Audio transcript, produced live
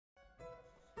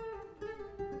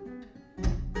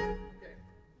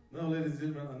now, ladies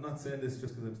and gentlemen, I'm not saying this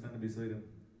just because I'm standing beside him.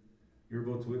 You're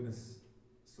about to witness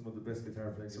some of the best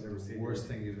guitar playing you've ever seen. The worst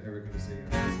thing you're ever going to see.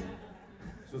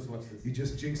 Just watch this. You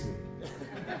just jinxed me.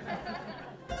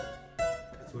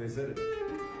 That's why I said it.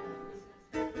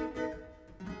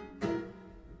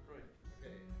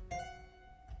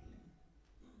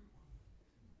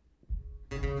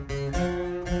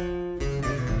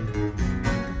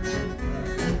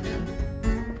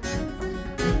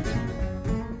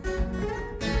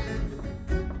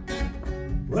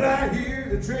 Well, I hear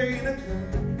the train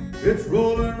a-comin', it's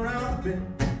rolling around the bend.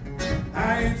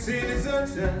 I ain't seen the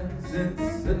sunshine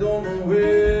since I don't know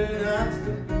when I'm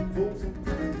stuck in Folsom.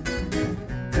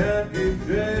 Time keeps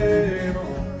dragging on,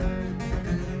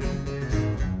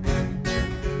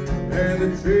 and the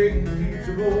train keeps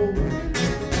rolling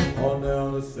on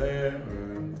down the San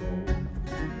Francisco.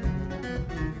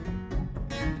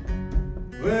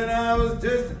 When I was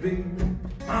just a baby,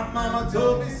 my mama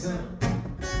told me, son,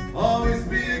 always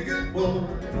be a good boy,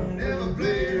 don't ever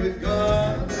play with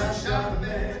God. But I shot a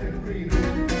man in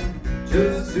Reno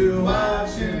just to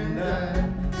watch him die.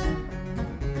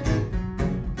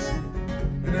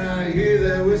 When I hear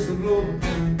that whistle blow,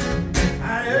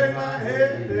 I hang my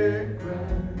head and cry.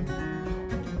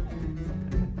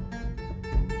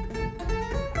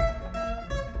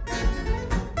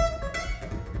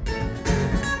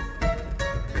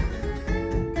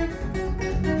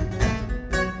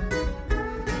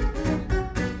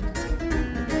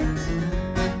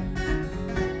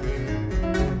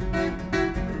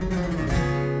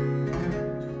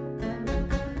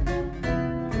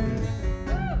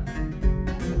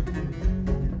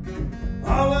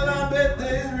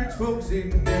 Folks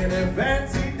eating in a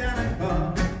fancy dining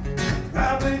car,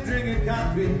 probably drinking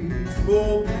coffee,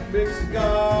 smoking big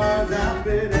cigars. I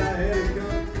bet I had a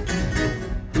gun,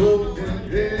 go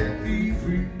and let me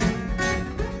free.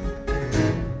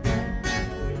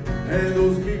 And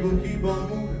those people keep on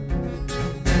moving,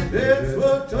 that's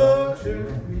what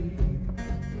tortures me.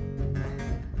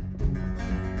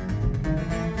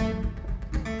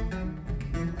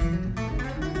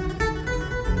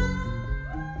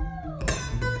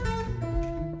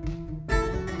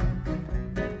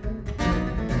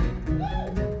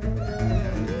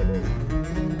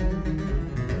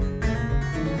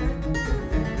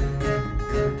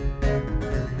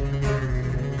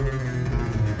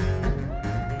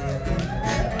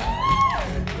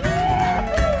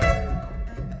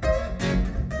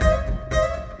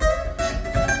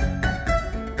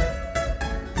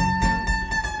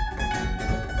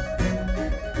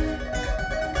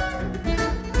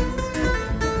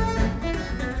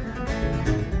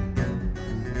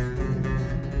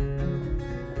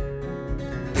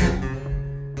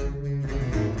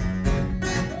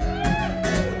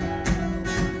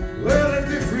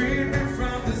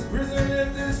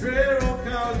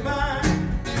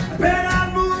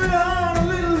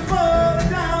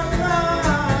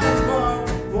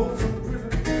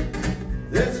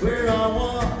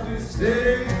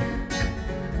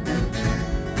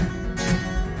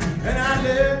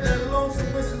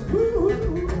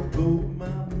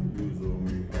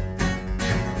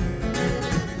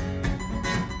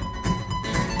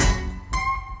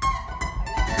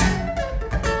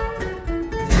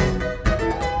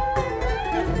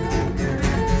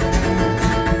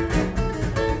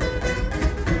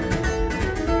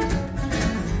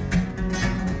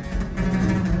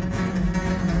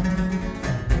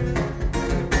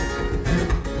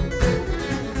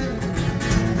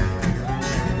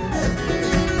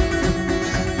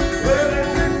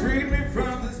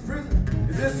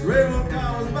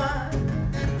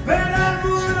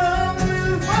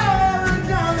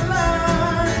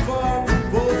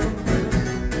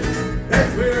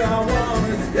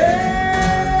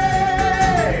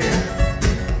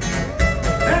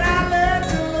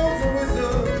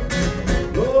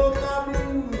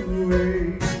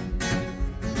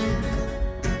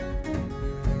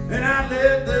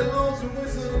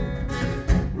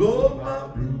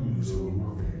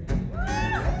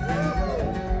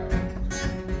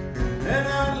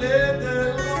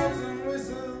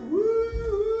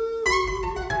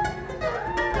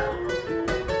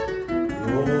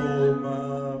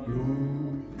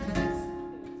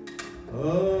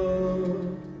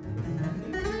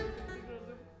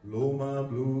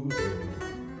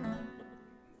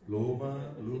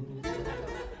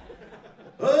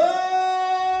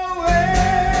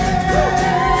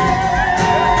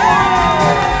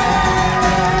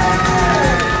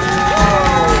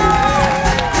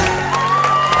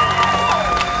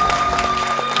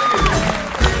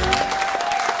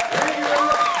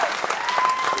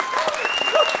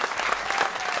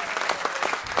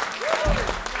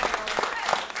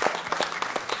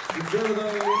 Dermot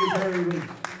Donnelly, guitar.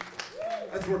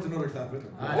 That's worth another clap, isn't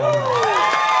it? I know.